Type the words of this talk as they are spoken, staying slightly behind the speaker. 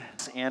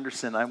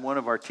Anderson. I'm one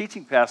of our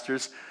teaching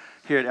pastors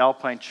here at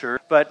Alpine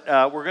Church. But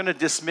we're going to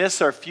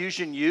dismiss our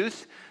Fusion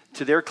youth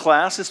to their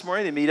class this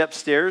morning. They meet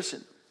upstairs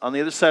on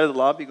the other side of the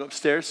lobby. Go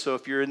upstairs. So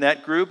if you're in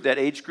that group, that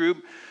age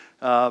group,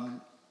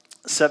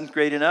 7th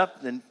grade and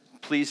up, then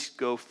please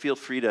go. Feel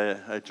free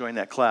to join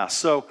that class.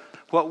 So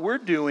what we're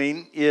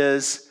doing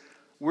is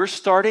we're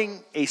starting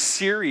a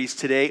series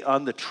today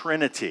on the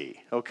Trinity.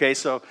 Okay,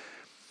 so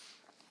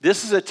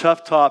this is a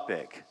tough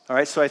topic. All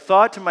right, so I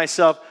thought to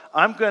myself,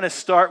 I'm going to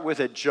start with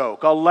a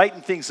joke. I'll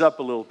lighten things up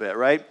a little bit,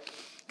 right?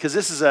 Because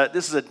this is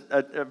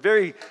a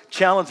very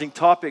challenging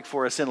topic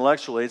for us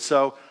intellectually.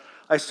 So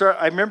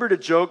I remembered a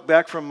joke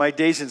back from my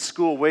days in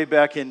school, way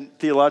back in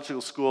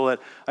theological school. And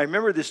I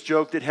remember this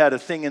joke that had a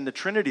thing in the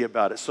Trinity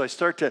about it. So I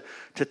start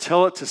to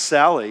tell it to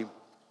Sally.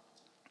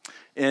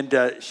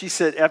 And she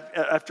said,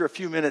 after a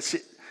few minutes,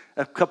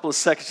 a couple of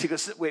seconds, she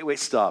goes, wait,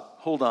 stop.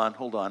 Hold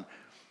on.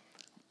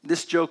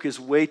 This joke is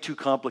way too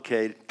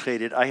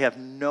complicated. I have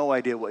no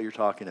idea what you're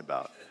talking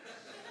about.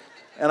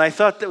 And I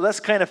thought that's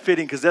kind of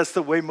fitting because that's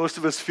the way most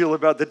of us feel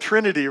about the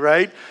Trinity,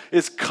 right?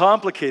 It's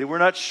complicated. We're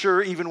not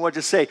sure even what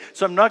to say.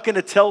 So I'm not going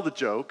to tell the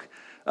joke.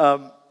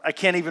 I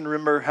can't even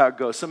remember how it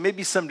goes. So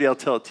maybe someday I'll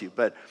tell it to you.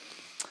 But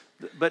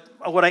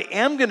what I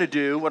am going to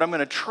do, what I'm going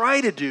to try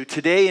to do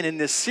today and in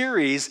this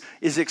series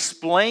is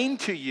explain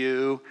to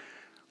you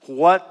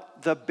what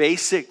the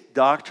basic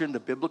doctrine, the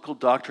biblical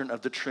doctrine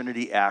of the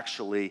Trinity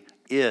actually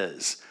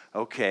is.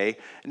 Okay.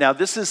 Now,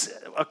 this is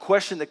a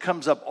question that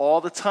comes up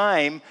all the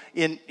time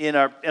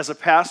as a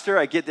pastor.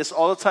 I get this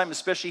all the time,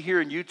 especially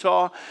here in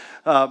Utah,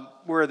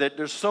 where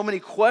there's so many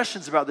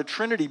questions about the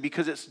Trinity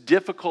because it's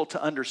difficult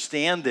to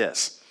understand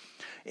this.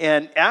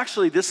 And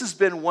actually, this has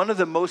been one of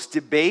the most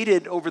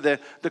debated over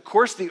the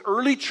course of the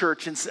early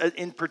church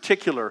in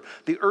particular,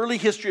 the early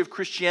history of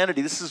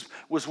Christianity. This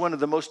was one of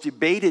the most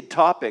debated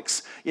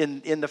topics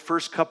in the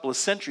first couple of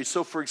centuries.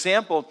 So, for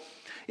example,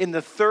 in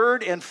the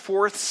 3rd and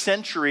 4th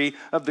century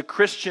of the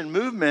Christian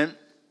movement,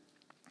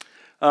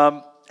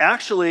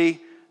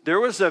 actually, there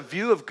was a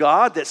view of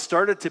God that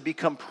started to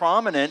become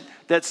prominent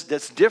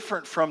that's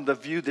different from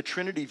the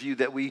Trinity view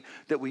that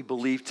we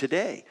believe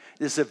today.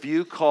 It's a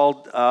view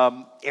called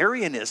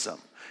Arianism.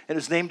 And it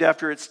was named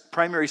after its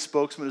primary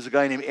spokesman, who was a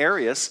guy named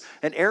Arius.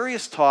 And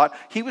Arius taught,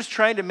 he was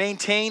trying to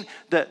maintain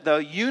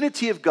the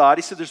unity of God.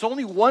 He said there's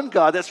only one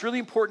God. That's really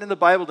important in the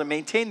Bible to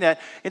maintain that.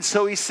 And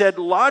so he said,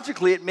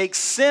 logically, it makes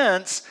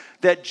sense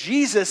that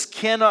Jesus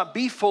cannot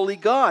be fully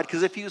God,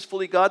 because if he was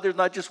fully God, there's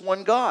not just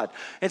one God.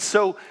 And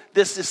so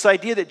this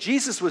idea that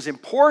Jesus was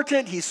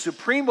important, he's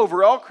supreme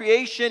over all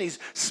creation, he's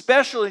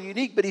special and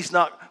unique, but he's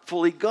not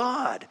fully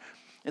God.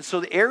 And so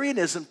the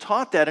Arianism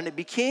taught that, and it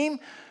began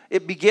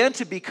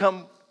to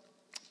become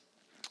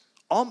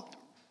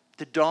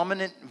the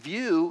dominant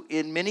view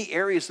in many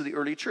areas of the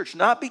early church.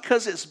 Not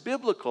because it's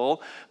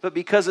biblical, but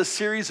because a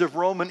series of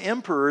Roman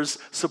emperors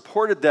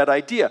supported that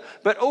idea.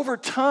 But over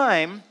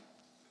time,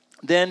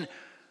 then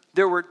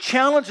there were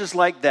challenges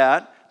like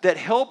that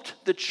helped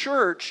the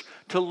church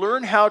to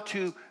learn how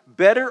to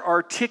better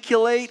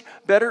articulate,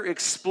 better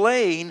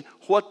explain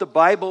what the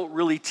Bible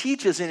really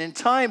teaches. And in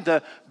time,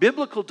 the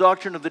biblical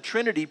doctrine of the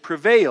Trinity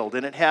prevailed,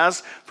 and it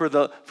has for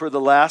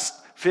the last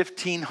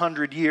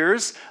 1,500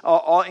 years.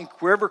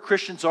 Wherever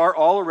Christians are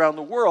all around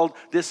the world,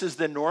 this is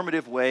the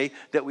normative way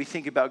that we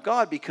think about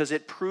God, because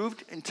it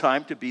proved in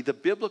time to be the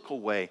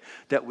biblical way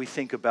that we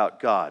think about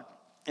God.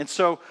 And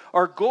so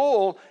our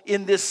goal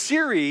in this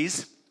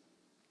series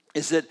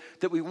is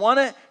that we want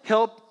to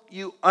help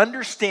you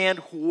understand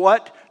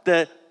what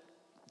the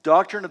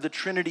doctrine of the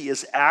Trinity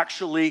is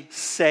actually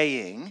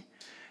saying,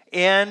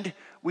 and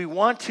we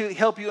want to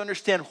help you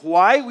understand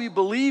why we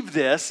believe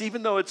this,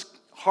 even though it's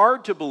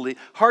hard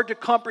to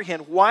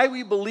comprehend why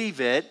we believe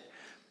it,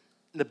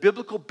 the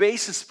biblical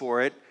basis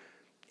for it,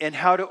 and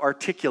how to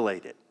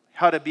articulate it,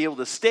 how to be able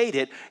to state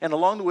it. And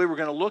along the way, we're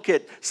going to look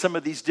at some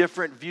of these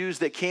different views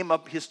that came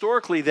up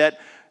historically that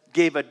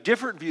gave a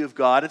different view of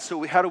God. And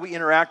so how do we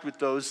interact with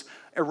those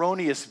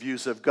erroneous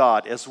views of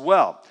God as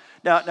well?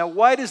 Now,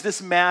 why does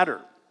this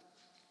matter?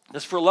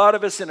 Because for a lot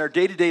of us in our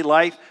day-to-day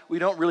life, we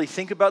don't really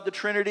think about the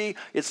Trinity.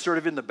 It's sort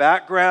of in the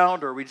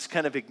background, or we just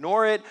kind of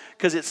ignore it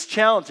because it's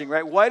challenging,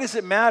 right? Why does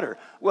it matter?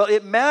 Well,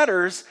 it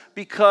matters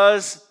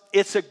because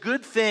it's a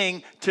good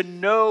thing to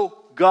know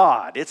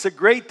God. It's a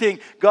great thing.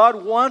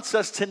 God wants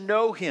us to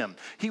know him.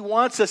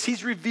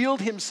 He's revealed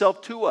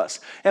himself to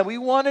us. And we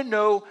want to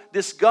know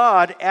this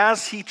God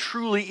as he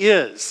truly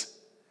is.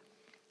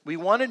 We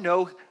want to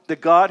know the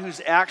God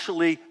who's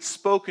actually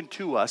spoken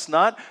to us,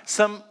 not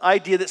some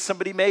idea that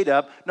somebody made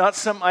up, not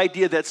some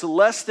idea that's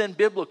less than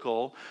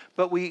biblical,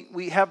 but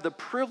we have the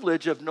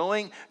privilege of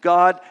knowing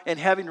God and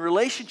having a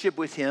relationship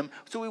with him.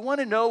 So we want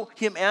to know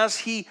him as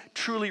he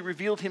truly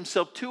revealed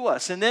himself to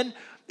us. And then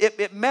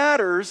it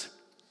matters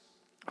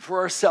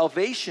for our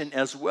salvation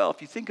as well.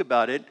 If you think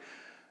about it,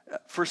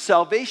 for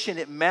salvation,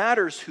 it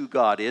matters who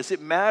God is. It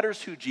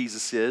matters who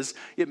Jesus is.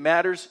 It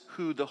matters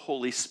who the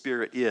Holy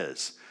Spirit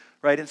is.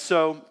 Right? And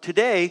so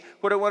today,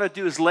 what I want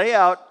to do is lay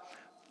out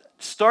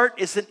start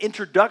as an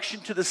introduction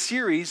to the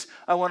series,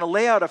 I want to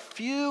lay out a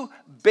few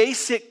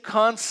basic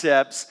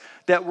concepts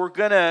that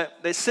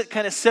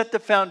kind of set the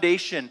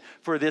foundation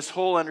for this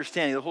whole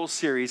understanding, the whole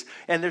series.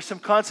 And there's some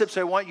concepts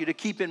I want you to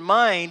keep in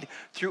mind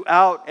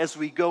throughout as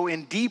we go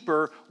in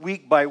deeper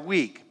week by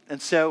week.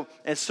 And so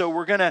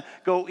we're going to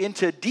go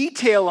into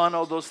detail on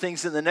all those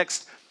things in the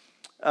next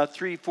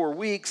 3-4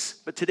 weeks.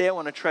 But today I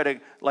want to try to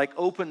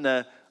open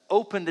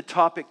the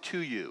topic to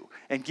you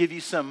and give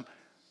you some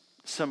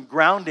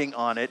grounding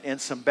on it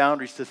and some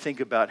boundaries to think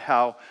about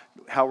how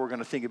we're going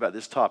to think about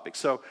this topic.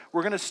 So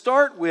we're going to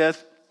start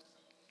with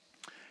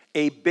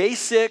a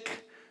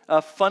basic,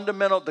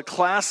 fundamental, the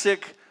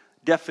classic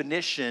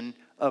definition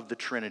of the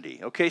Trinity.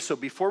 Okay, so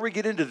before we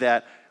get into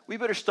that, we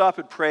better stop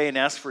and pray and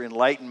ask for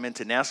enlightenment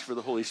and ask for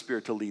the Holy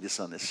Spirit to lead us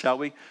on this, shall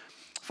we?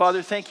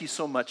 Father, thank you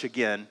so much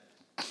again.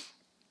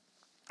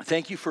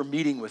 Thank you for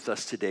meeting with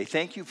us today.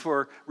 Thank you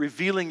for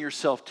revealing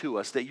yourself to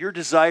us, that your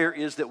desire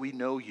is that we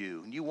know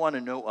you, and you want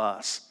to know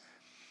us.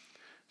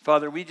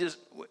 Father,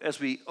 as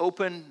we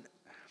open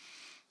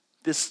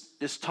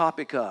this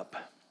topic up,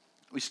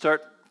 we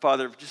start,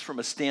 Father, just from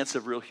a stance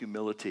of real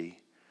humility.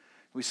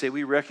 We say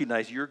we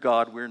recognize you're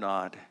God, we're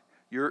not.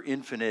 You're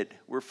infinite,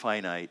 we're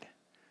finite.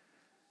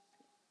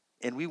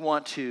 And we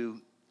want to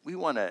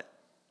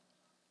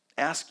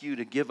ask you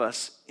to give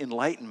us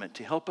enlightenment,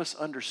 to help us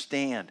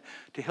understand,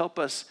 to help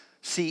us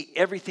see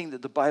everything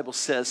that the Bible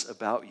says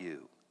about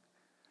you,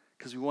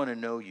 because we want to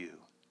know you.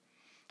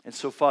 And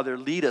so, Father,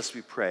 lead us,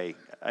 we pray.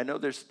 I know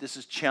this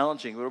is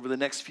challenging, but over the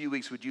next few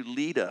weeks, would you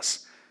lead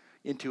us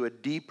into a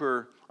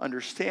deeper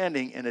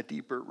understanding and a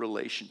deeper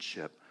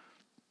relationship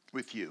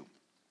with you?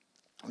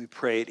 We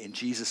pray it in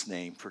Jesus'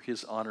 name for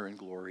his honor and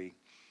glory.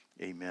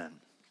 Amen.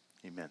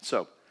 Amen.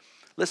 So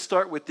let's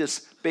start with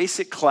this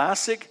basic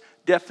classic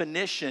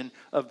definition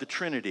of the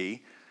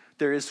Trinity.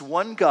 There is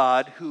one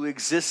God who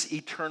exists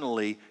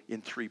eternally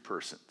in three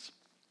persons.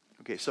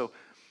 Okay, so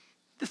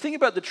the thing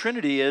about the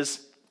Trinity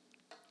is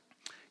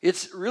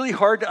it's really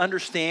hard to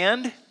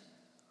understand,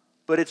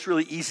 but it's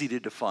really easy to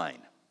define.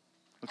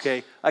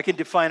 Okay, I can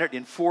define it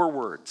in 4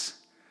 words.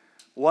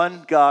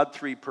 One God,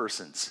 three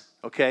persons.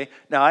 Okay,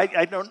 now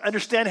I don't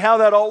understand how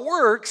that all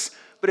works,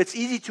 but it's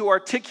easy to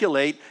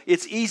articulate.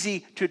 It's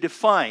easy to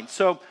define.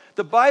 So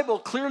the Bible,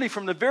 clearly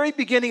from the very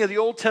beginning of the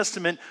Old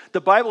Testament,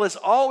 the Bible has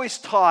always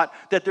taught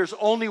that there's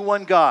only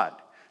one God.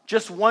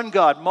 Just one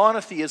God,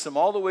 monotheism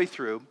all the way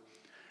through.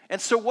 And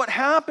so what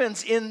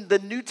happens in the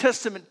New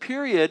Testament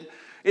period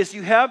is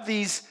you have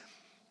these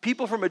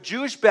people from a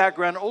Jewish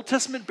background, Old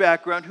Testament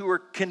background, who are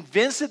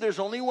convinced that there's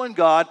only one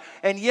God,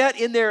 and yet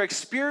in their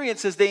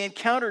experience as they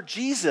encounter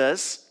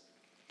Jesus,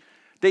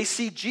 they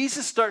see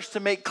Jesus starts to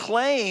make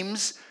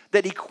claims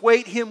that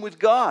equate him with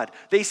God.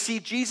 They see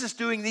Jesus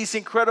doing these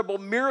incredible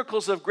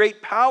miracles of great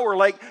power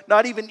like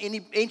not even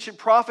any ancient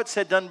prophets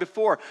had done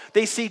before.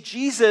 They see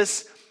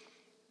Jesus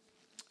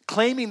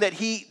claiming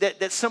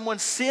that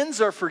someone's sins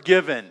are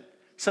forgiven,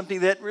 something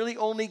that really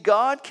only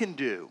God can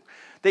do.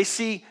 They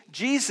see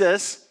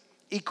Jesus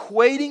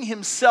equating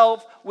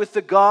himself with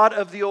the God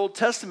of the Old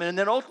Testament. And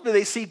then ultimately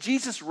they see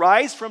Jesus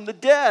rise from the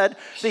dead.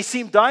 They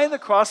see him die on the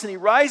cross and he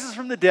rises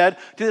from the dead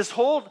to this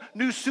whole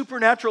new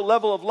supernatural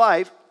level of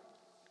life.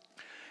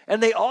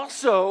 And they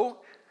also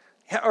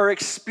are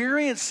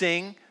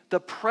experiencing the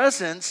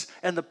presence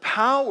and the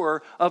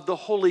power of the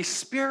Holy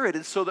Spirit.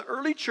 And so the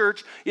early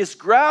church is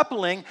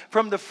grappling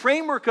from the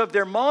framework of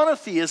their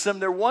monotheism,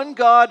 their one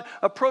God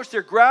approach.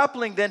 They're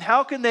grappling then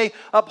how can they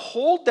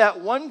uphold that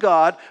one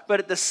God,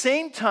 but at the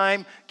same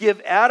time give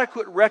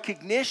adequate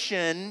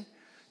recognition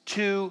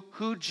to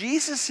who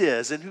Jesus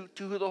is and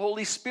to who the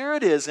Holy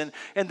Spirit is and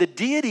the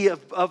deity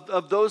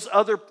of those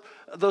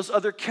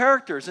other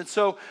characters. And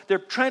so they're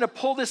trying to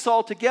pull this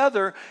all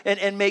together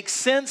and make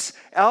sense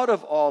out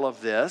of all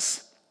of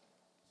this,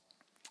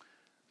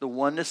 the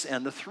oneness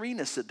and the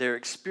threeness that they're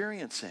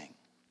experiencing.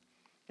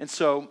 And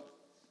so,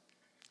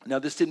 now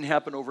this didn't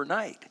happen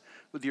overnight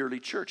with the early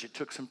church. It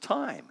took some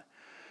time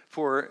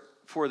for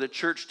the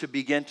church to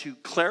begin to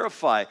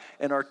clarify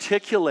and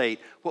articulate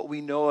what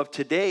we know of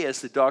today as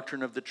the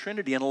doctrine of the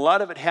Trinity. And a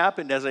lot of it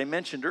happened, as I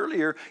mentioned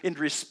earlier, in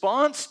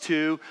response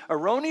to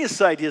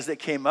erroneous ideas that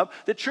came up.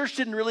 The church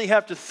didn't really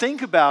have to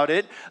think about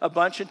it a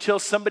bunch until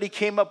somebody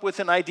came up with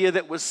an idea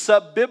that was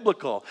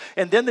sub-biblical.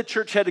 And then the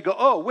church had to go,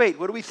 oh, wait,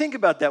 what do we think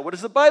about that? What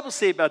does the Bible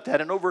say about that?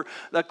 And over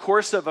the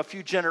course of a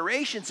few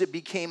generations, it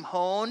became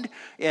honed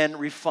and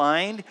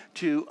refined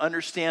to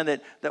understand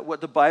that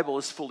what the Bible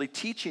is fully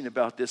teaching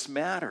about this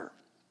matter.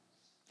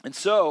 And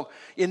so,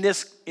 in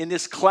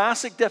this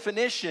classic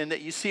definition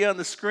that you see on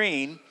the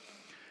screen,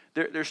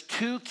 there's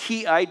 2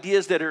 key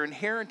ideas that are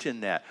inherent in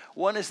that.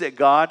 One is that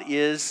God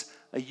is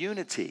a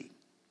unity.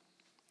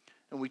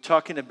 And we're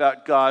talking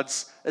about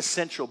God's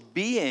essential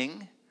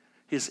being,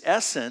 his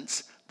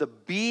essence. The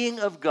being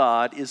of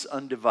God is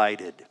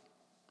undivided.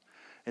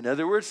 In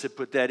other words, to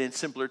put that in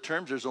simpler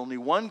terms, there's only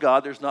one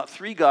God. There's not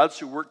 3 gods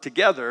who work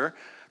together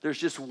There's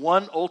just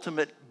one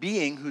ultimate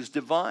being who's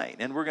divine.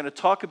 And we're going to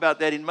talk about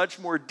that in much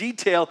more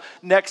detail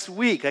next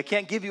week. I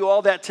can't give you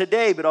all that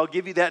today, but I'll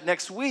give you that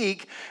next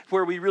week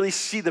where we really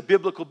see the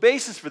biblical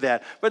basis for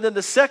that. But then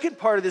the second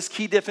part of this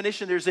key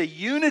definition, there's a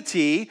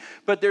unity,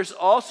 but there's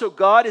also,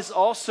 God is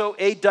also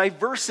a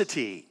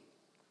diversity.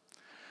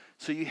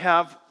 So you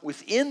have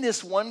within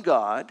this one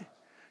God,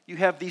 you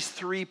have these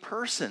three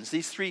persons.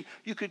 These three,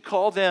 you could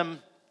call them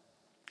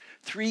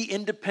three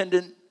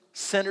independent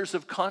centers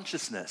of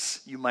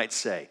consciousness, you might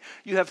say.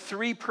 You have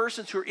three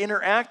persons who are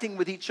interacting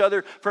with each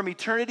other from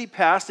eternity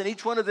past, and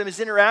each one of them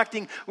is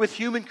interacting with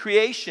human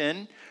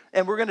creation.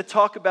 And we're going to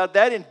talk about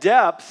that in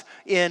depth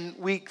in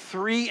week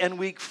 3 and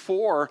week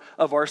 4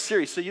 of our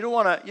series. So you don't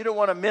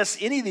want to miss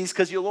any of these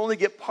because you'll only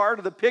get part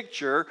of the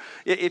picture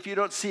if you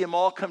don't see them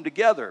all come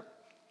together.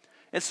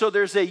 And so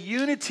there's a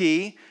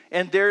unity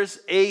and there's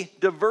a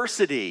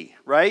diversity,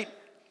 right?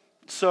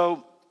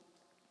 So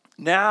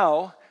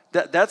now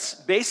that's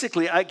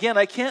basically, again,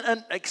 I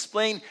can't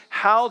explain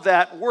how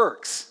that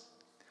works,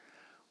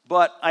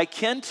 but I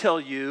can tell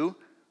you,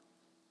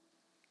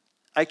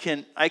 I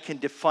can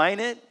define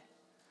it,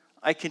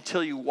 I can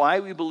tell you why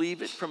we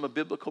believe it from a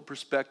biblical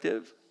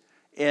perspective,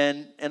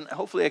 and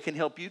hopefully I can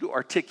help you to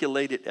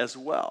articulate it as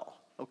well.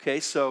 Okay,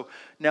 so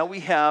now we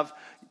have,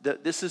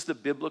 this is the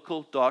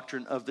biblical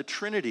doctrine of the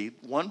Trinity,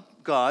 one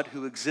God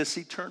who exists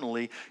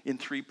eternally in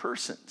three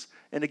persons.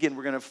 And again,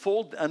 we're going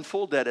to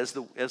unfold that as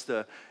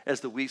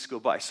the weeks go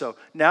by. So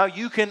now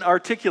you can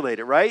articulate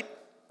it, right?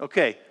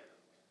 Okay.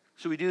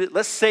 So we do it.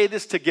 Let's say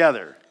this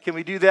together. Can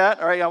we do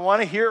that? All right. I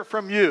want to hear it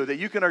from you that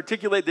you can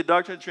articulate the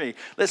doctrine of the Trinity.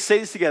 Let's say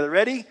this together.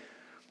 Ready?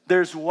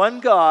 There's one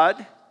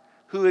God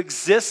who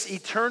exists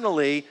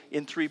eternally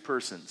in three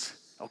persons.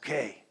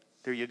 Okay.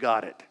 There you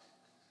got it.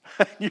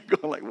 You're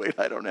going like, wait,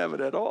 I don't have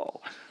it at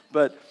all.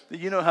 But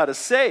you know how to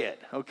say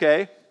it.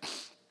 Okay.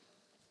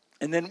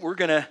 And then we're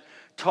going to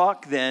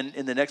talk then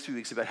in the next few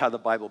weeks about how the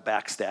Bible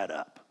backs that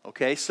up.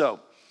 Okay, so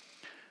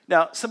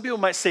now some people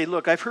might say,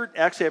 look, I've heard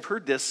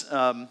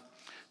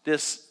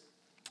this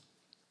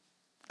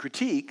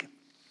critique.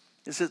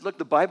 It says, look,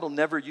 the Bible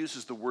never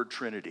uses the word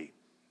Trinity.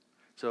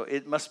 So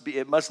it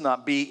must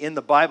not be in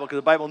the Bible because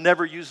the Bible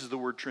never uses the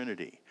word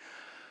Trinity.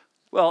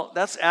 Well,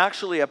 that's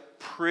actually a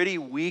pretty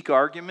weak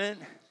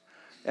argument,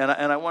 and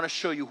I want to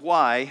show you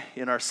why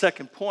in our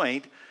second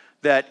point,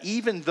 that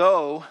even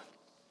though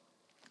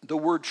the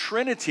word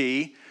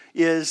Trinity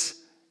is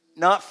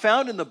not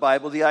found in the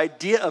Bible, the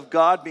idea of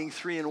God being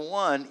three in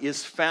one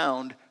is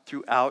found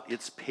throughout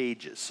its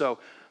pages. So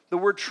the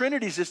word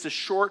Trinity is just a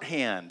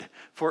shorthand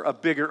for a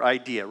bigger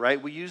idea,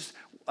 right? We use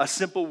a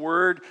simple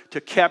word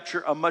to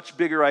capture a much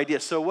bigger idea.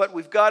 So what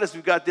we've got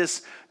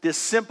is this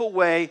simple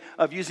way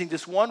of using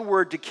this one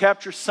word to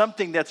capture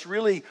something that's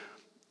really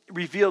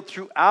revealed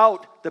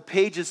throughout the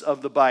pages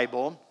of the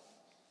Bible.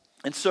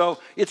 And so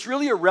it's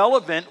really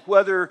irrelevant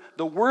whether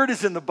the word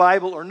is in the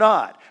Bible or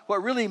not.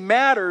 What really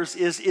matters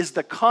is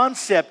the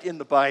concept in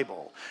the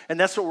Bible. And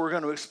that's what we're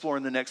going to explore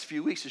in the next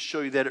few weeks to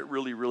show you that it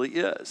really, really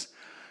is.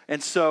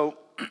 And so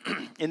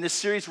in this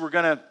series, we're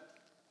going to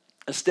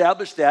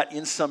establish that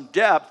in some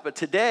depth. But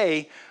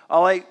today,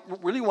 all I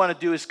really want to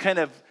do is kind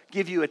of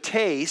give you a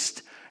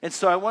taste. And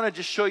so I want to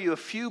just show you a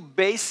few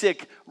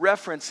basic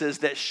references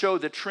that show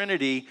the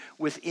Trinity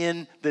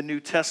within the New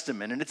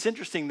Testament. And it's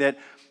interesting that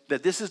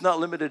this is not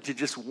limited to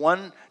just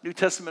one New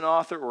Testament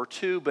author or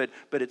two, but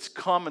it's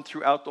common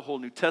throughout the whole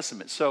New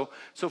Testament. So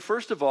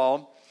first of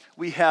all,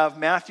 we have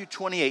Matthew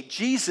 28.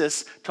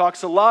 Jesus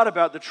talks a lot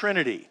about the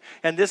Trinity,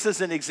 and this is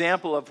an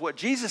example of what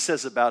Jesus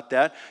says about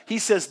that. He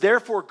says,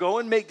 therefore, go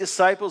and make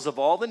disciples of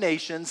all the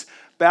nations,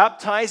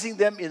 baptizing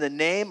them in the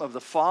name of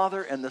the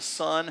Father and the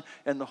Son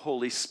and the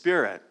Holy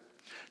Spirit.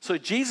 So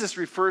Jesus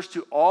refers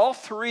to all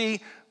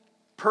three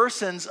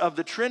persons of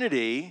the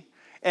Trinity,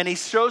 and he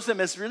shows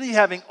them as really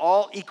having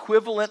all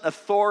equivalent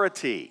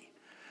authority,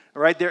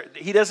 right?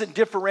 He doesn't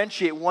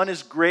differentiate. One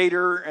is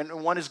greater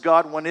and one is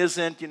God, one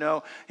isn't,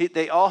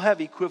 They all have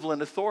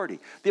equivalent authority.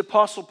 The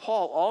Apostle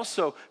Paul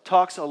also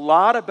talks a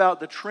lot about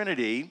the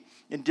Trinity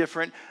in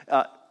different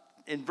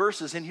in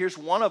verses, and here's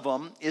one of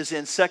them is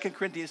in 2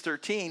 Corinthians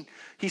 13.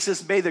 He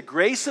says, may the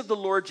grace of the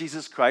Lord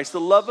Jesus Christ,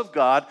 the love of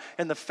God,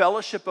 and the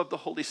fellowship of the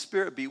Holy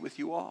Spirit be with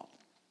you all.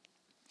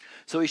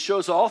 So he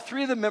shows all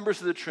three of the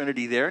members of the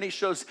Trinity there, and he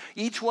shows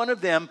each one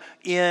of them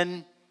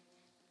in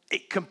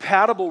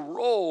compatible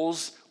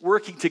roles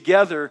working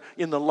together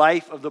in the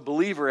life of the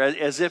believer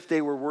as if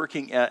they were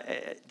working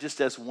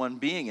just as one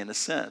being in a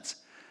sense.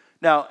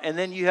 Now, and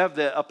then you have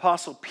the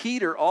Apostle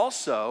Peter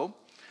also.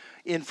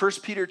 In 1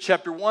 Peter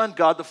chapter 1,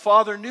 God the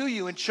Father knew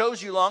you and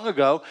chose you long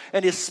ago,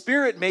 and his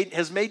Spirit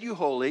has made you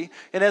holy,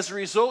 and as a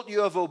result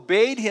you have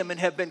obeyed him and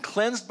have been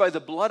cleansed by the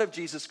blood of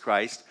Jesus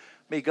Christ.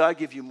 May God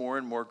give you more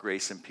and more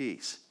grace and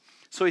peace.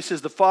 So he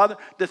says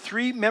the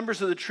three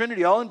members of the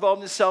Trinity, all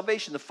involved in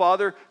salvation. The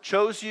Father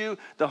chose you,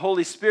 the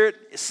Holy Spirit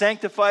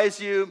sanctifies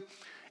you,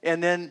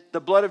 and then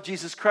the blood of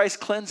Jesus Christ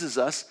cleanses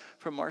us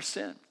from our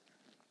sin.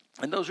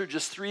 And those are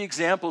just three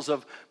examples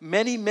of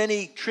many,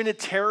 many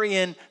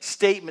Trinitarian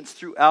statements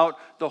throughout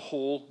the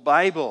whole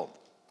Bible.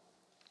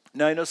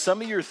 Now, I know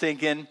some of you are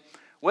thinking,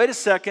 wait a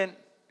second,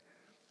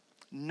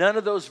 none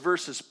of those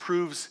verses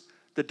proves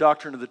the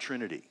doctrine of the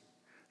Trinity.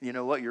 You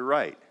know what? You're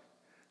right.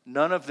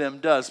 None of them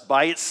does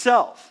by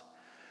itself.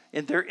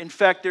 And in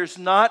fact, there's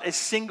not a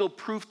single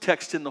proof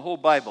text in the whole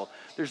Bible.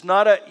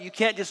 You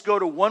can't just go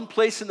to one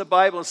place in the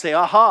Bible and say,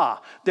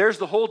 aha, there's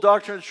the whole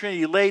doctrine of the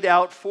Trinity laid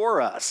out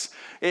for us.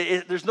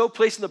 There's no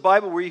place in the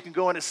Bible where you can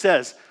go and it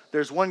says,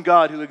 there's one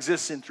God who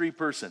exists in three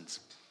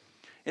persons.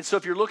 And so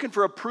if you're looking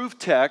for a proof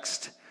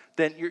text,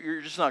 then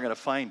you're just not going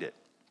to find it.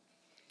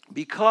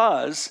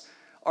 Because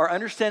our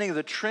understanding of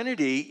the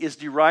Trinity is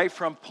derived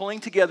from pulling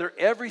together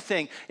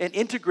everything and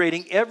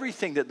integrating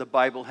everything that the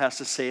Bible has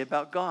to say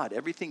about God,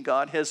 everything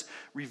God has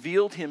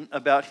revealed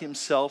about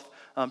himself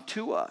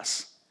to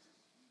us.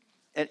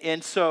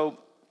 And so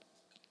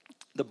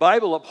the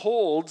Bible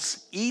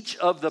upholds each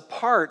of the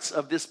parts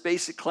of this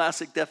basic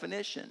classic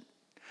definition.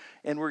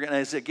 And we're going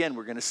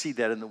to see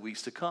that in the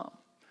weeks to come.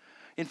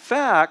 In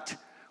fact,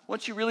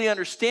 once you really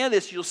understand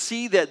this, you'll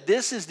see that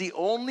this is the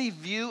only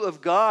view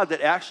of God that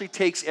actually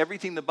takes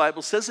everything the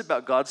Bible says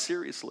about God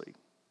seriously.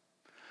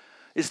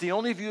 It's the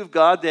only view of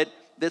God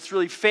that's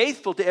really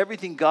faithful to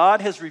everything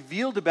God has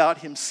revealed about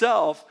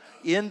himself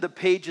in the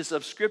pages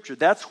of Scripture.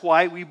 That's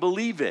why we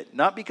believe it.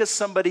 Not because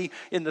somebody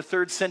in the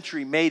 3rd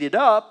century made it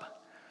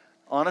up.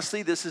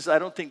 Honestly, I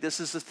don't think this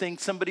is a thing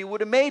somebody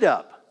would have made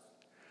up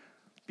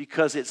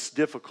because it's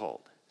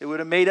difficult. They would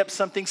have made up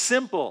something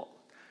simple.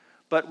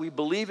 But we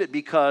believe it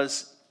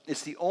because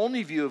it's the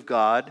only view of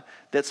God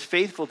that's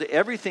faithful to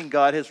everything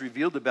God has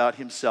revealed about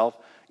himself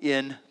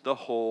in the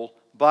whole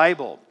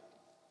Bible.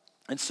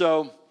 And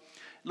so,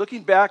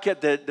 looking back at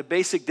the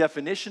basic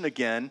definition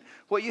again,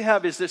 what you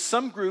have is there's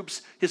some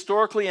groups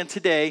historically and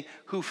today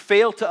who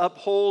fail to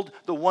uphold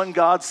the one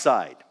God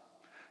side.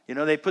 You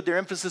know, they put their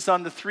emphasis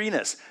on the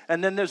threeness.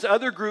 And then there's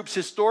other groups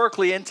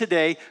historically and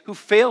today who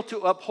fail to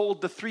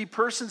uphold the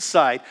three-person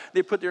side.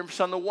 They put their emphasis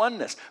on the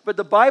oneness. But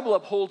the Bible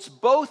upholds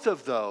both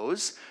of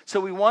those,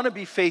 so we want to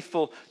be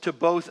faithful to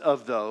both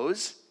of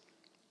those.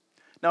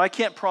 Now, I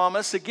can't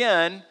promise,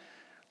 again,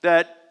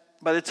 that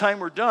by the time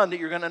we're done that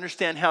you're going to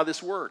understand how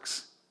this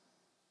works.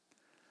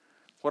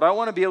 What I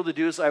want to be able to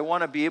do is I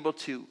want to be able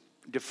to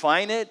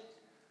define it,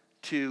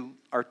 to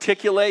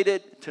articulate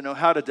it, to know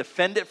how to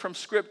defend it from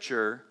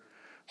Scripture.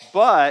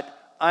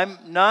 But I'm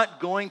not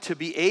going to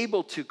be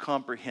able to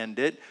comprehend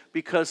it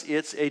because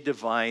it's a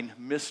divine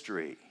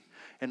mystery.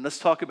 And let's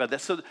talk about that.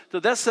 So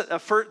that's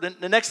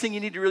the next thing you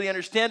need to really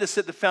understand is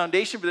that the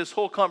foundation for this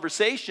whole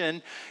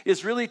conversation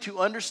is really to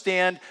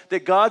understand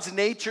that God's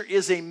nature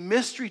is a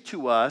mystery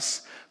to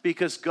us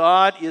because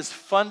God is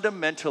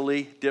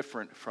fundamentally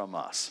different from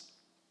us.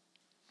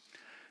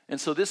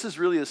 And so this is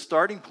really a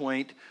starting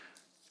point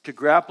to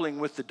grappling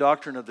with the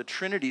doctrine of the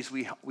Trinities.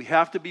 We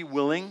have to be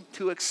willing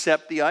to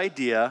accept the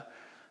idea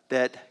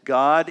that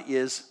God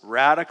is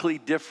radically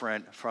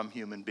different from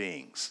human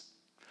beings.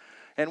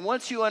 And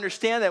once you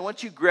understand that,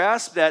 once you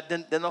grasp that,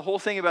 then the whole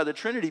thing about the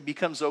Trinity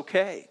becomes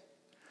okay.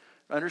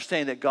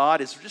 Understanding that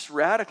God is just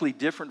radically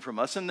different from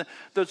us. And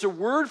there's a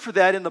word for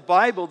that in the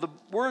Bible. The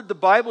word the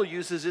Bible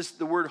uses is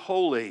the word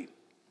holy.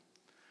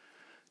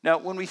 Now,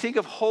 when we think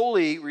of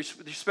holy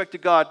with respect to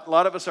God, a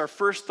lot of us, our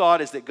first thought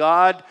is that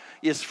God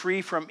is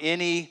free from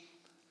any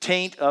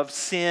taint of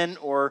sin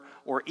or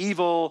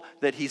evil,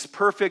 that he's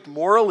perfect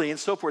morally and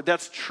so forth.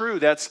 That's true,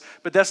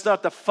 but that's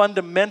not the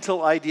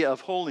fundamental idea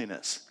of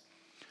holiness.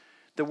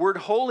 The word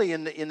holy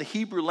in the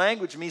Hebrew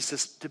language means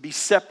to be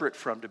separate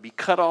from, to be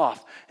cut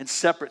off and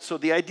separate. So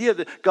the idea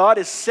that God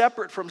is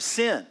separate from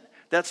sin,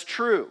 that's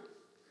true.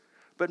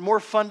 But more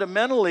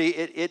fundamentally,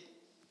 it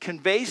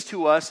conveys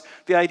to us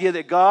the idea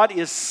that God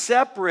is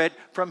separate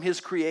from his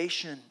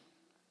creation.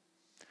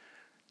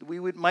 We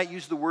might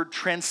use the word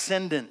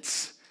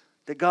transcendence,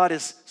 that God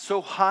is so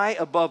high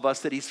above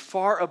us that he's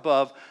far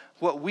above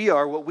what we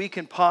are, what we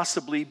can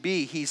possibly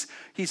be.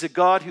 He's a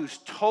God who's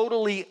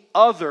totally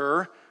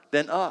other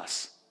than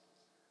us.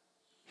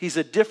 He's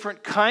a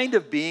different kind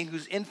of being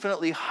who's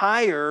infinitely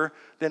higher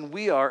than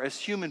we are as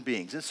human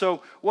beings. And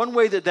so one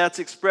way that that's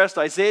expressed,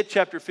 Isaiah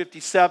chapter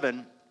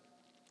 57,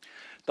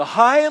 the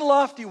high and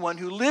lofty one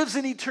who lives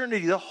in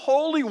eternity, the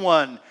Holy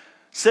One,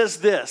 says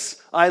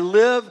this, I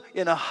live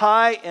in a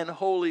high and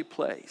holy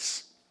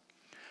place.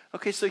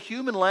 Okay, so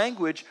human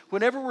language,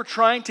 whenever we're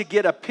trying to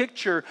get a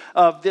picture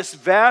of this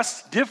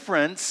vast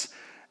difference,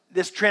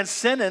 this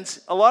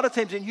transcendence, a lot of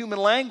times in human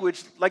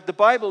language, like the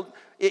Bible,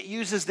 it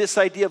uses this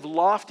idea of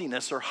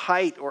loftiness or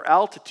height or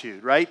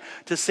altitude, right?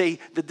 To say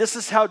that this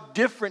is how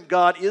different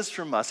God is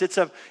from us. It's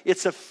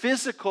a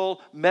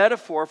physical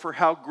metaphor for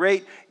how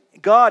great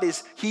God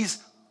is.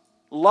 He's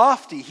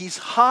lofty, he's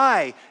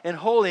high and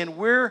holy, and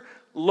we're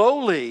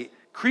lowly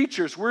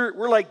creatures.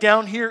 We're like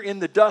down here in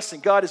the dust,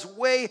 and God is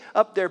way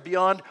up there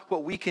beyond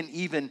what we can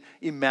even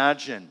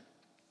imagine.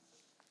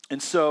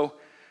 And so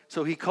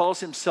he calls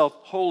himself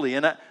holy.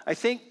 And I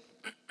think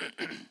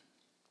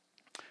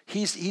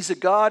he's a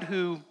God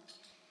who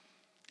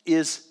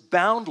is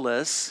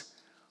boundless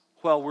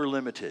while we're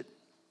limited.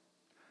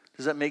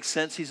 Does that make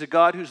sense? He's a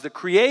God who's the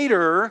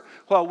creator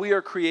while we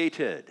are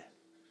created.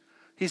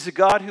 He's a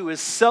God who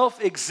is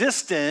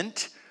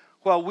self-existent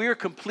while we're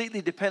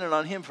completely dependent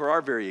on him for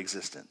our very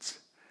existence.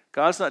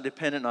 God's not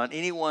dependent on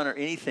anyone or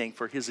anything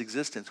for his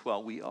existence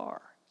while we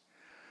are.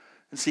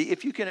 And see,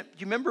 if you can, do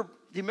you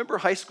remember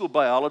high school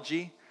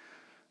biology?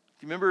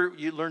 Do you remember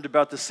you learned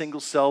about the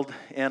single-celled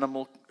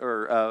animal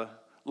or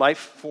life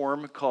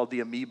form called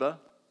the amoeba?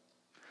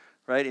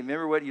 Right?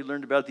 Remember what you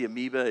learned about the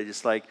amoeba? It's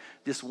just like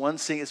this one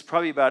thing. It's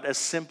probably about as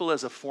simple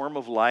as a form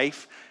of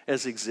life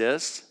as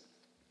exists.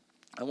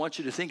 I want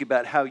you to think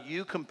about how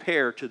you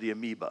compare to the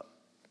amoeba.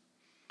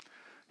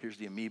 Here's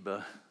the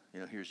amoeba.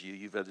 Here's you.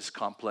 You've got this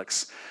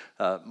complex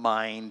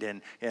mind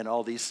and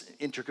all these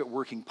intricate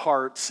working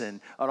parts and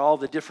on all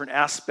the different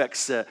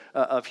aspects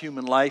of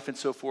human life and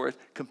so forth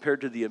compared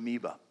to the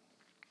amoeba.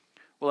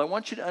 Well, I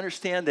want you to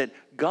understand that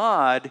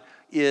God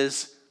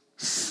is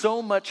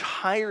so much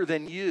higher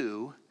than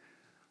you,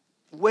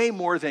 way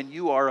more than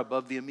you are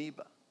above the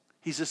amoeba.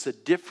 He's just a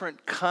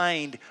different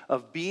kind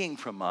of being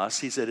from us.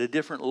 He's at a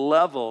different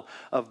level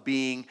of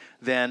being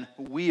than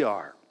we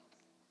are.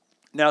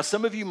 Now,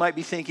 some of you might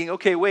be thinking,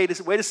 okay, wait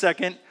a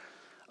second.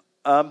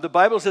 The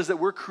Bible says that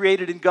we're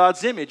created in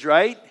God's image,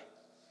 right?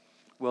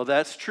 Well,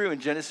 that's true.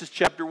 In Genesis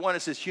chapter 1, it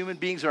says human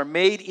beings are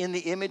made in the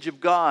image of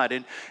God.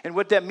 And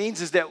what that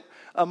means is that,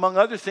 among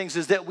other things,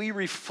 is that we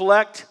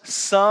reflect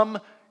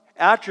some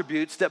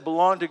attributes that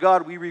belong to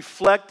God. We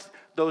reflect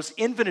those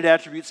infinite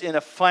attributes in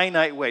a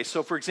finite way.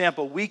 So, for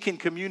example, we can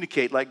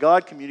communicate like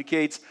God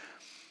communicates.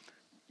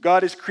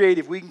 God is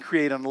creative. We can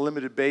create on a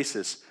limited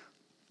basis.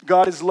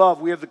 God is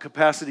love. We have the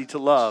capacity to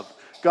love.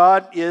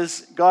 God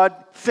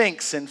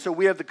thinks, and so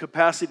we have the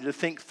capacity to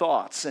think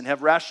thoughts and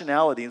have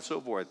rationality and so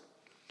forth.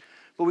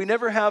 But we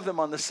never have them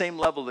on the same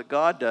level that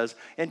God does.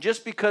 And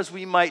just because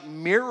we might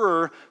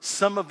mirror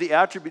some of the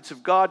attributes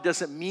of God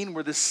doesn't mean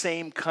we're the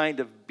same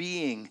kind of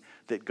being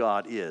that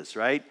God is,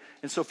 right?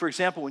 And so, for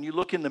example, when you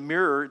look in the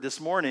mirror this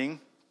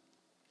morning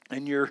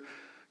and you're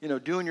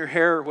doing your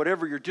hair or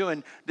whatever you're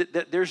doing,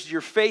 there's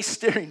your face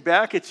staring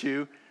back at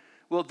you.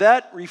 Well,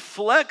 that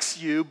reflects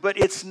you, but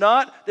it's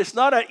not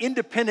an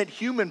independent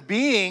human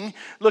being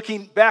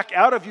looking back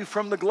out of you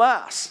from the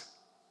glass.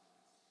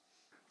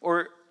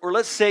 Or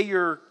let's say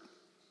you're,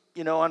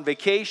 on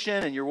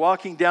vacation and you're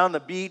walking down the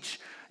beach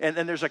and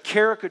there's a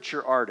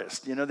caricature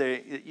artist.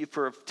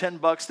 For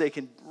 $10 they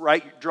can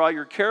draw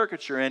your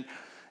caricature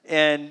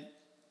and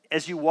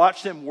as you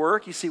watch them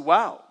work, you see,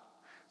 wow,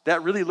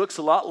 that really looks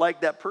a lot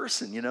like that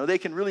person. They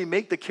can really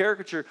make the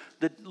caricature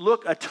that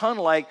look a ton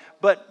like,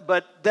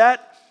 but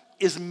that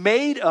is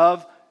made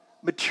of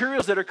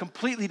materials that are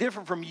completely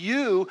different from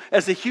you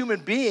as a human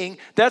being.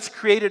 That's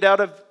created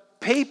out of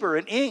paper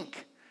and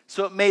ink.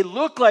 So it may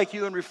look like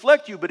you and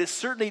reflect you, but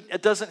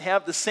it doesn't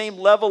have the same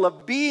level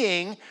of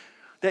being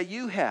that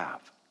you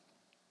have.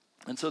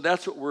 And so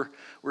that's what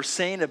we're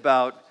saying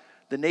about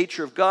the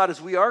nature of God, is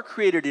we are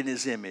created in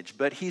his image,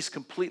 but he's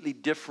completely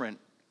different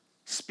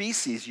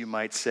species, you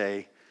might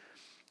say,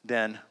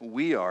 than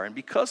we are. And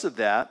because of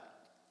that,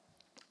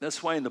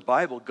 that's why in the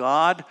Bible,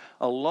 God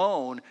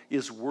alone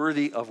is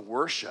worthy of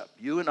worship.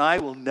 You and I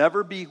will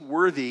never be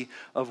worthy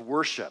of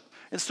worship.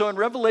 And so in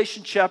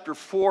Revelation chapter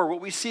 4, what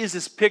we see is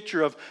this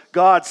picture of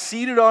God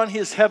seated on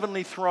his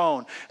heavenly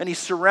throne, and he's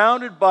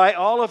surrounded by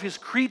all of his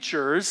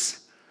creatures,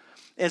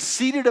 and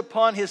seated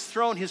upon his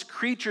throne, his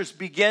creatures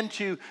begin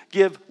to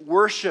give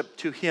worship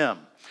to him.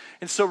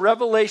 And so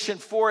Revelation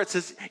 4, it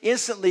says,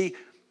 instantly,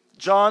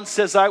 John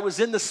says, I was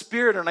in the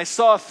Spirit and I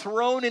saw a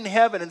throne in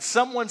heaven and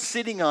someone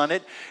sitting on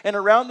it. And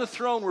around the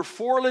throne were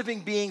 4 living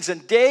beings.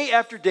 And day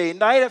after day,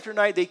 night after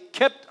night, they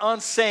kept on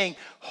saying,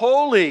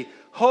 Holy,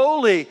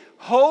 holy,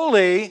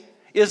 holy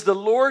is the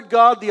Lord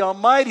God the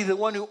Almighty, the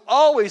one who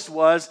always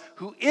was,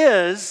 who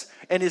is,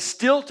 and is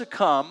still to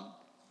come.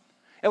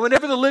 And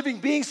whenever the living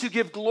beings who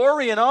give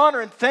glory and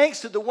honor and thanks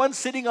to the one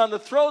sitting on the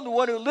throne, the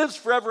one who lives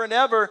forever and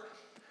ever,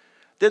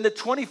 then the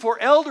 24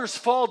 elders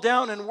fall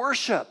down and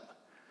worship.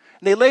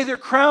 And they lay their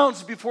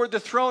crowns before the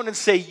throne and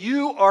say,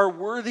 You are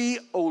worthy,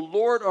 O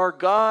Lord our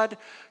God,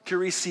 to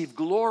receive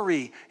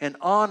glory and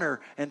honor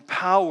and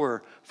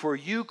power, for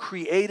you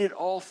created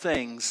all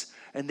things,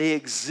 and they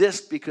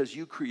exist because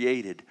you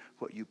created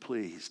what you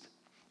pleased.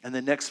 And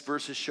the next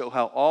verses show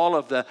how all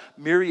of the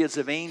myriads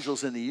of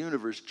angels in the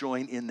universe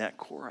join in that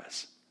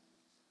chorus.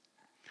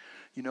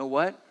 You know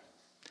what?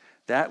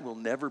 That will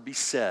never be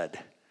said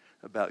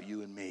about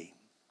you and me.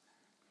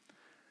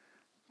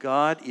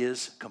 God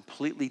is a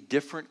completely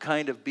different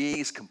kind of being.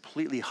 He's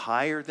completely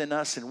higher than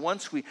us. And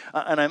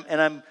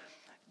I'm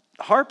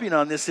harping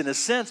on this in a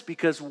sense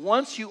because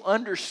once you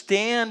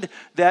understand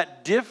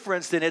that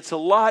difference, then it's a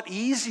lot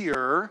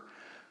easier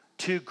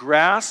to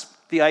grasp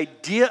the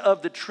idea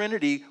of the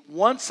Trinity.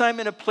 Once I'm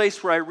in a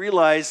place where I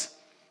realize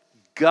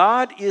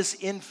God is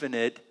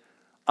infinite,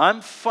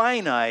 I'm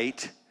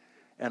finite,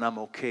 and I'm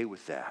okay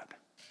with that.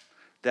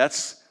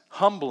 That's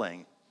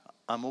humbling.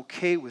 I'm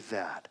okay with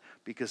that,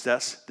 because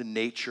that's the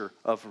nature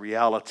of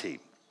reality.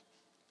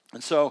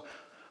 And so,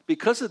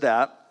 because of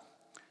that,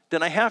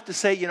 then I have to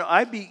say,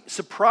 I'd be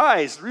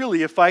surprised,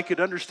 really, if I could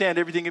understand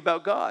everything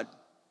about God.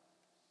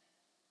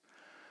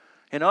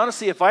 And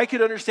honestly, if I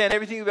could understand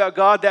everything about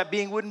God, that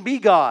being wouldn't be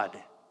God,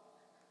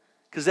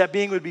 because that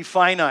being would be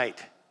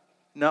finite,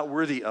 not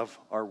worthy of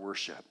our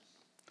worship.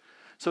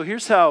 So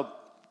here's how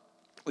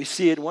we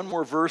see it. One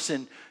more verse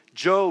in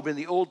Job in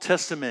the Old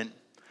Testament.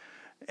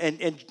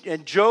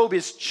 And Job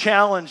is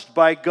challenged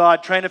by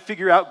God, trying to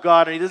figure out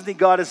God, and he doesn't think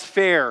God is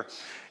fair.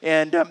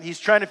 And he's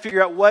trying to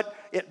figure out what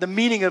the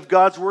meaning of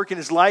God's work in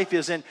his life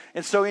is. And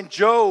so in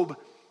Job,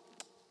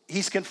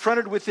 he's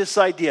confronted with this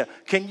idea.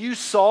 Can you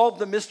solve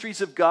the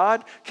mysteries of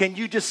God? Can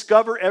you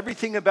discover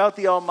everything about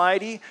the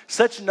Almighty?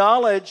 Such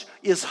knowledge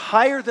is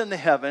higher than the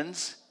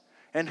heavens,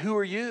 and who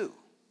are you?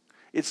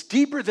 It's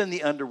deeper than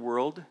the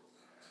underworld.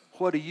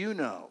 What do you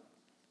know?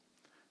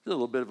 There's a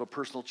little bit of a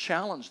personal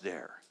challenge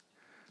there.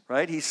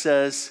 Right? He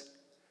says,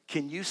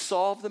 can you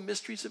solve the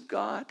mysteries of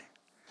God?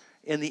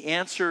 And the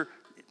answer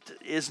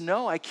is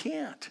no, I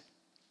can't.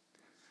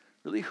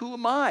 Really, who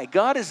am I?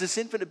 God is this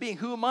infinite being.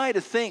 Who am I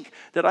to think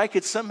that I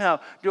could somehow,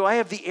 do I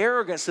have the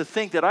arrogance to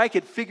think that I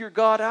could figure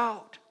God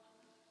out?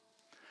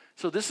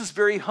 So this is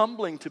very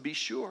humbling, to be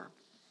sure.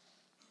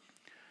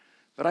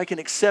 But I can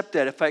accept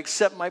that. If I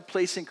accept my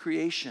place in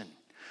creation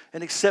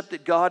and accept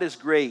that God is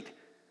great,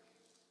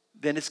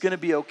 then it's going to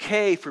be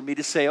okay for me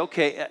to say,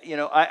 okay,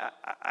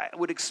 I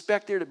would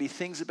expect there to be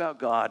things about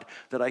God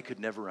that I could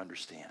never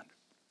understand.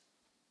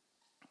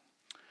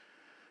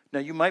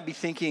 Now, you might be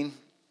thinking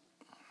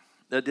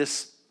that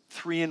this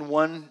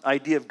 3-in-1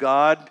 idea of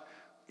God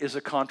is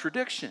a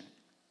contradiction.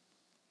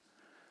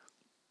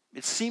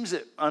 It seems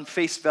that on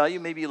face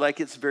value, maybe like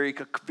it's a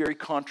very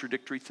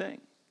contradictory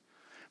thing.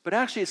 But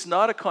actually, it's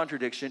not a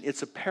contradiction,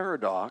 it's a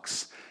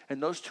paradox,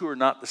 and those two are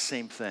not the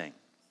same thing.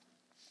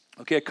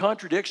 Okay, a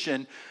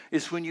contradiction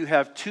is when you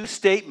have two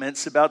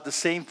statements about the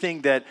same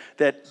thing that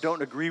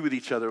don't agree with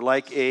each other,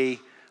 like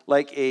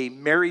a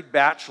married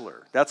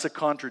bachelor. That's a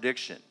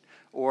contradiction.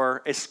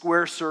 Or a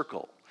square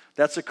circle.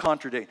 That's a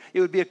contradiction. It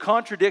would be a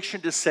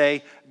contradiction to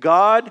say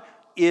God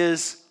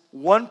is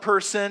one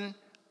person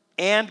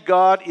and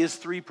God is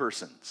three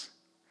persons.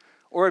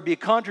 Or it'd be a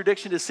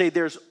contradiction to say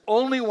there's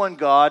only one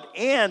God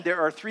and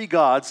there are three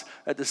gods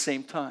at the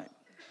same time.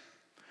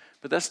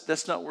 But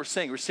that's not what we're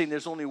saying. We're saying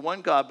there's only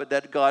one God, but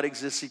that God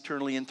exists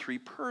eternally in three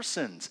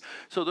persons.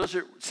 So those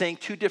are saying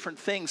two different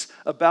things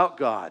about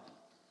God.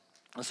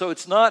 And so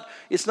it's not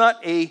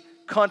a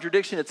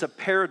contradiction, it's a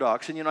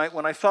paradox. And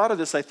when I thought of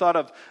this, I thought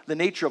of the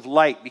nature of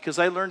light, because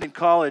I learned in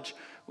college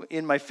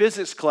in my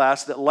physics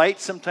class that light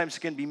sometimes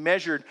can be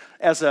measured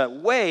as a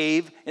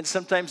wave, and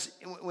sometimes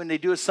when they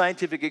do a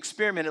scientific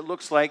experiment, it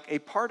looks like a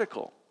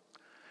particle.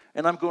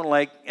 And I'm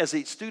going as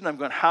a student, I'm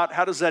going,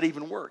 how does that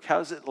even work?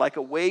 How is it like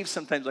a wave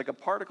sometimes, like a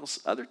particle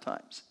other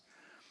times?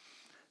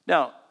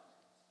 Now,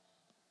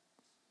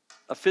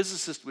 a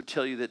physicist would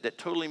tell you that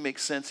totally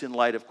makes sense in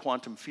light of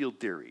quantum field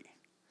theory.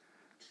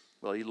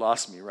 Well, you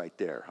lost me right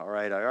there, all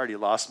right? I already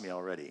lost me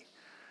already.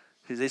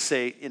 Because they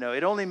say,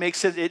 it only makes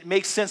sense, it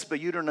makes sense, but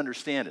you don't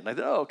understand it. And I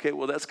thought, okay,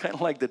 well, that's kind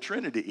of like the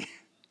Trinity.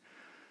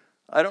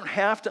 I don't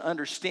have to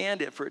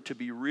understand it for it to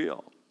be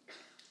real.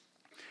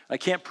 I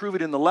can't prove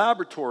it in the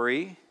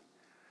laboratory,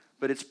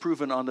 but it's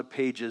proven on the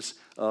pages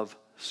of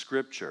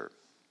Scripture.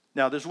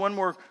 Now, there's one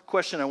more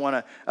question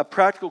a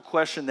practical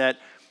question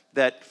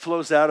that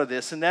flows out of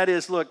this, and that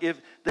is, look,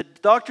 if the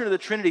doctrine of the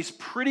Trinity is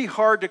pretty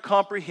hard to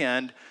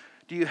comprehend,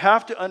 do you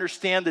have to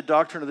understand the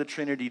doctrine of the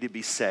Trinity to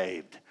be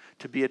saved,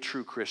 to be a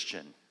true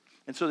Christian?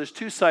 And so there's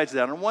two sides to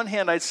that. On one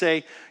hand, I'd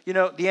say,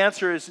 the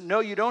answer is no,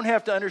 you don't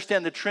have to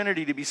understand the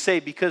Trinity to be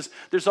saved, because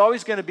there's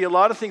always going to be a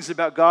lot of things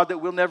about God that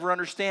we'll never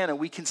understand, and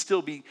we can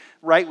still be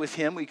right with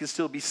Him. We can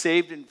still be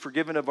saved and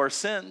forgiven of our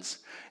sins.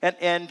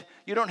 And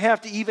you don't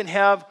have to even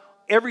have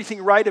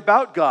everything right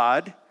about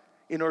God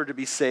in order to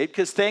be saved,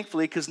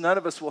 because none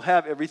of us will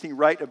have everything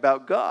right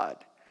about God.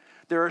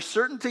 There are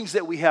certain things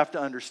that we have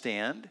to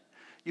understand.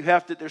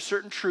 There's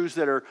certain truths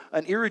that are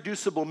an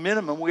irreducible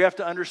minimum. We have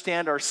to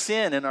understand our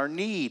sin and our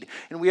need.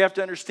 And we have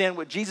to understand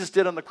what Jesus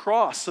did on the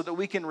cross so that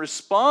we can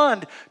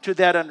respond to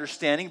that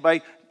understanding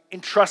by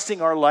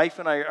entrusting our life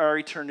and our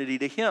eternity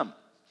to Him.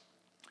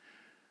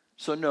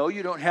 So no,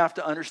 you don't have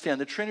to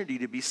understand the Trinity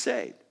to be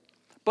saved.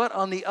 But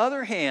on the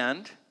other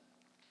hand,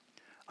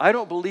 I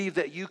don't believe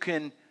that you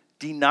can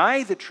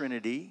deny the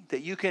Trinity,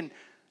 that you can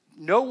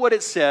know what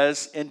it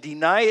says and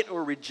deny it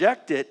or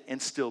reject it and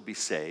still be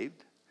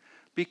saved.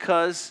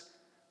 Because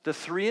the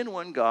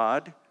 3-in-1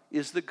 God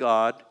is the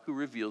God who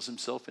reveals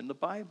Himself in the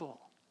Bible.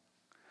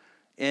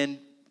 And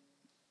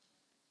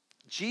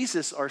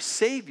Jesus, our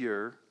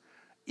Savior,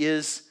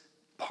 is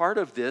part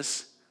of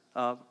this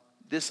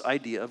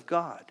idea of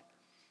God.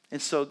 And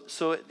so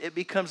it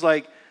becomes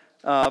like,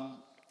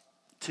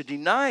 to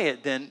deny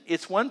it, then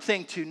it's one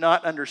thing to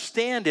not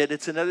understand it,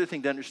 it's another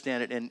thing to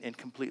understand it and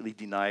completely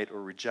deny it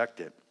or reject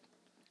it.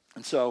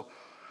 And so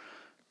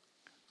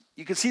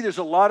you can see there's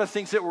a lot of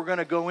things that we're going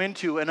to go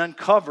into and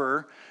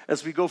uncover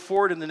as we go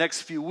forward in the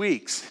next few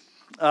weeks.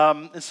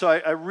 And so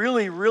I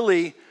really,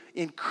 really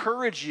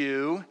encourage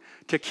you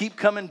to keep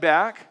coming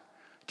back,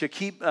 to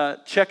keep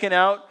checking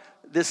out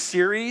this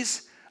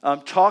series,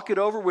 talk it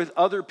over with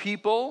other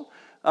people.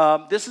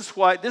 this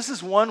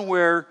is one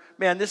where,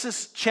 man, this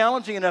is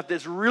challenging enough that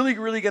it's really,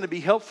 really going to be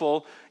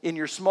helpful in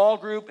your small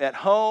group, at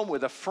home,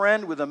 with a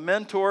friend, with a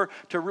mentor,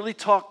 to really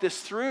talk this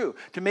through,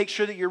 to make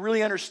sure that you're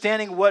really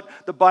understanding what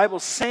the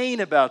Bible's saying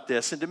about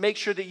this, and to make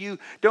sure that you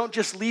don't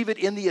just leave it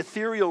in the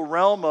ethereal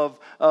realm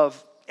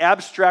of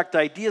abstract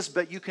ideas,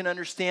 but you can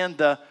understand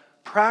the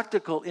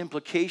practical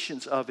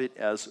implications of it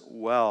as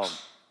well.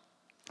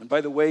 And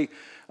by the way,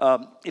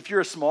 if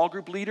you're a small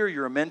group leader,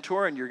 you're a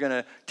mentor, and you're going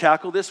to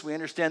tackle this, we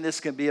understand this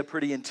can be a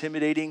pretty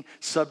intimidating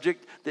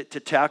subject to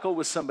tackle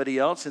with somebody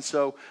else. And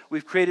so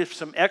we've created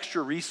some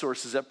extra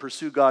resources at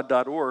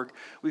pursuegod.org.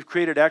 We've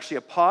created actually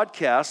a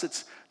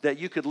podcast that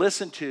you could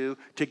listen to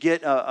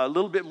get a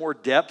little bit more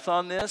depth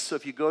on this. So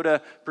if you go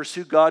to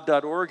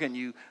pursuegod.org and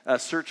you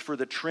search for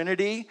the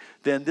Trinity,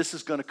 then this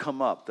is going to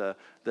come up.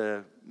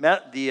 The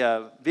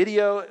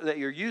video that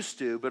you're used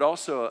to, but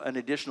also an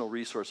additional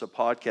resource, a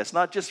podcast,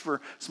 not just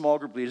for small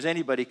group leaders.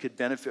 Anybody could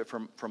benefit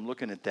from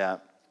looking at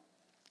that.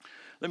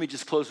 Let me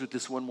just close with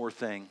this one more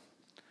thing,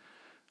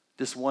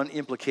 this one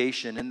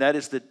implication, and that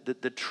is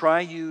that the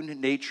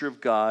triune nature of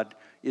God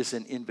is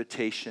an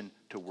invitation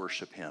to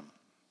worship Him.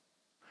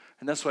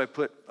 And that's why I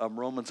put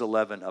Romans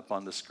 11 up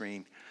on the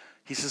screen.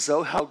 He says,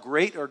 "Oh, how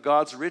great are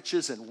God's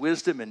riches and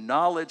wisdom and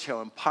knowledge, how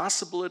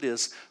impossible it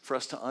is for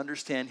us to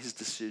understand His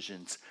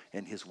decisions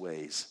and His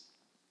ways."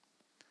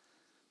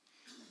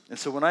 And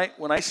so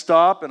when I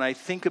stop and I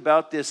think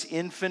about this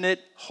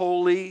infinite,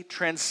 holy,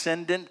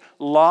 transcendent,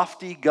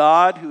 lofty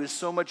God who is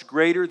so much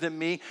greater than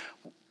me,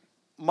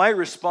 my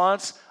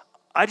response,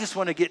 I just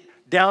want to get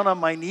down on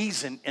my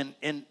knees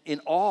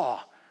in awe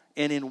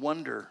and in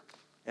wonder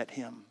at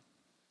Him.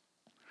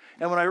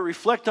 And when I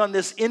reflect on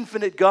this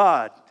infinite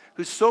God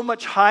who's so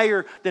much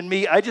higher than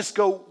me, I just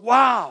go,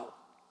 wow.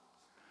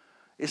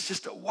 It's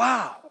just a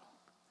wow.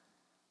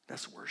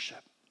 That's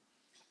worship.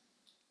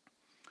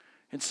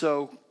 And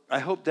so I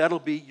hope that'll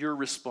be your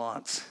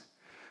response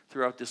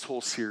throughout this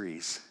whole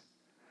series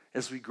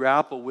as we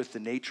grapple with the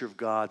nature of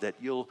God, that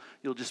you'll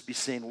just be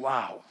saying,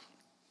 wow,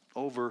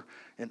 over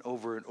and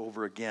over and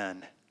over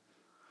again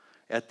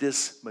at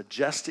this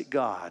majestic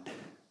God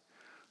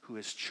who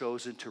has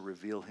chosen to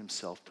reveal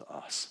Himself to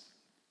us.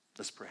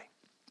 Let's pray.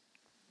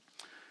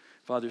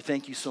 Father,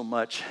 thank you so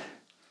much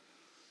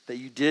that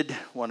you did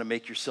want to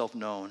make yourself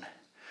known.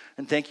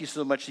 And thank you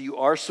so much that you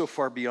are so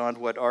far beyond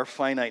what our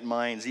finite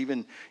minds,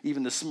 even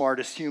the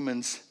smartest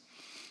humans,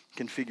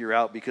 can figure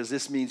out, because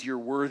this means you're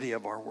worthy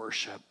of our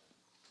worship.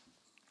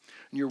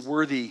 And you're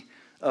worthy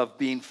of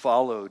being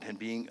followed and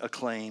being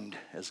acclaimed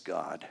as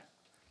God.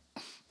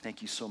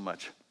 Thank you so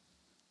much,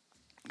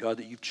 God,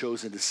 that you've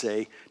chosen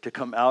to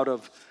come out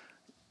of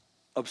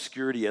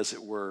obscurity, as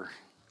it were,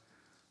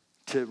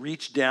 to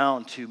reach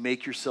down to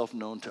make yourself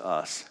known to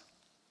us.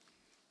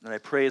 And I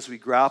pray as we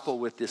grapple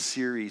with this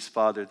series,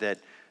 Father, that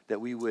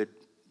we would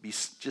be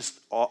just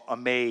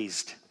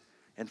amazed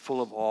and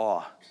full of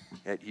awe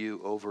at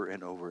you over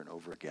and over and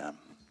over again.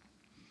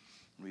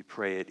 And we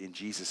pray it in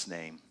Jesus'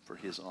 name for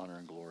His honor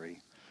and glory.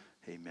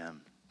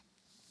 Amen.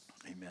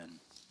 Amen.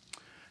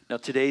 Now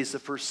today is the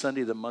first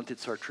Sunday of the month.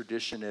 It's our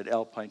tradition at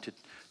Alpine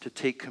to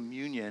take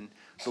communion,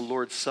 the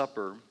Lord's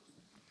Supper,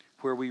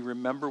 where we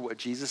remember what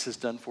Jesus has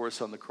done for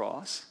us on the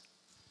cross.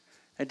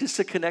 And just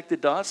to connect the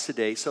dots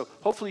today. So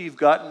hopefully you've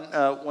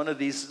gotten one of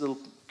these little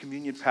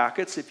communion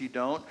packets. If you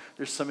don't,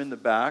 there's some in the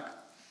back.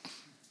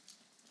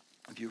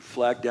 If you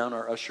flag down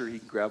our usher, he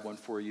can grab one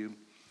for you.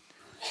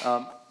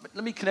 But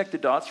let me connect the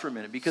dots for a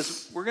minute,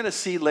 because we're going to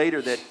see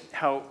later that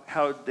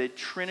how the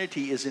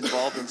Trinity is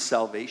involved in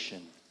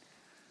salvation.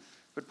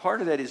 But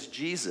part of that is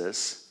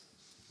Jesus.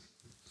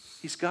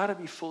 He's got to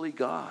be fully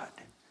God,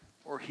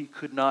 or He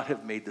could not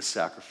have made the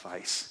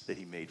sacrifice that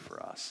He made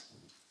for us.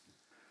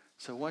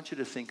 So I want you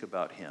to think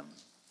about Him.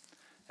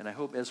 And I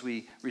hope as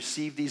we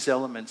receive these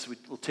elements,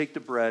 we'll take the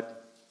bread.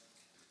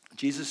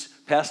 Jesus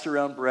passed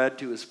around bread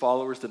to His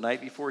followers the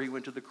night before He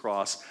went to the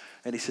cross,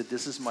 and He said,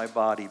 "This is my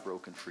body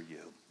broken for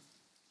you,"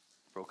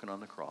 broken on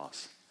the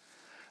cross.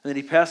 And then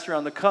He passed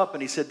around the cup,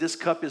 and He said, "This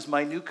cup is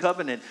my new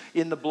covenant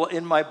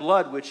in my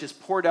blood, which is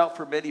poured out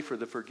for many for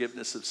the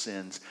forgiveness of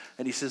sins."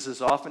 And He says,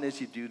 "As often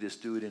as you do this,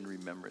 do it in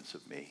remembrance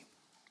of me."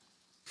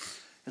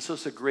 And so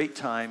it's a great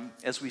time.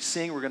 As we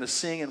sing, we're going to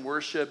sing and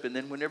worship. And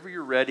then whenever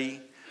you're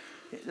ready,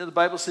 the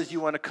Bible says you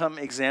want to come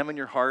examine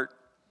your heart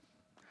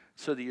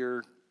so that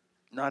you're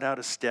not out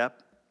of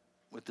step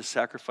with the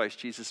sacrifice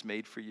Jesus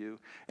made for you.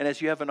 And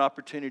as you have an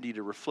opportunity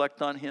to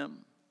reflect on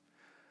Him,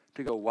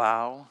 to go,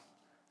 wow,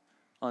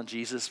 on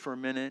Jesus for a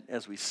minute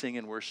as we sing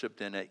and worship,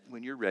 then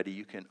when you're ready,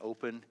 you can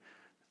open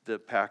the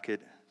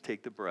packet,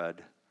 take the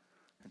bread,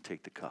 and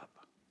take the cup.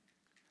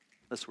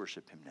 Let's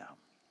worship Him now.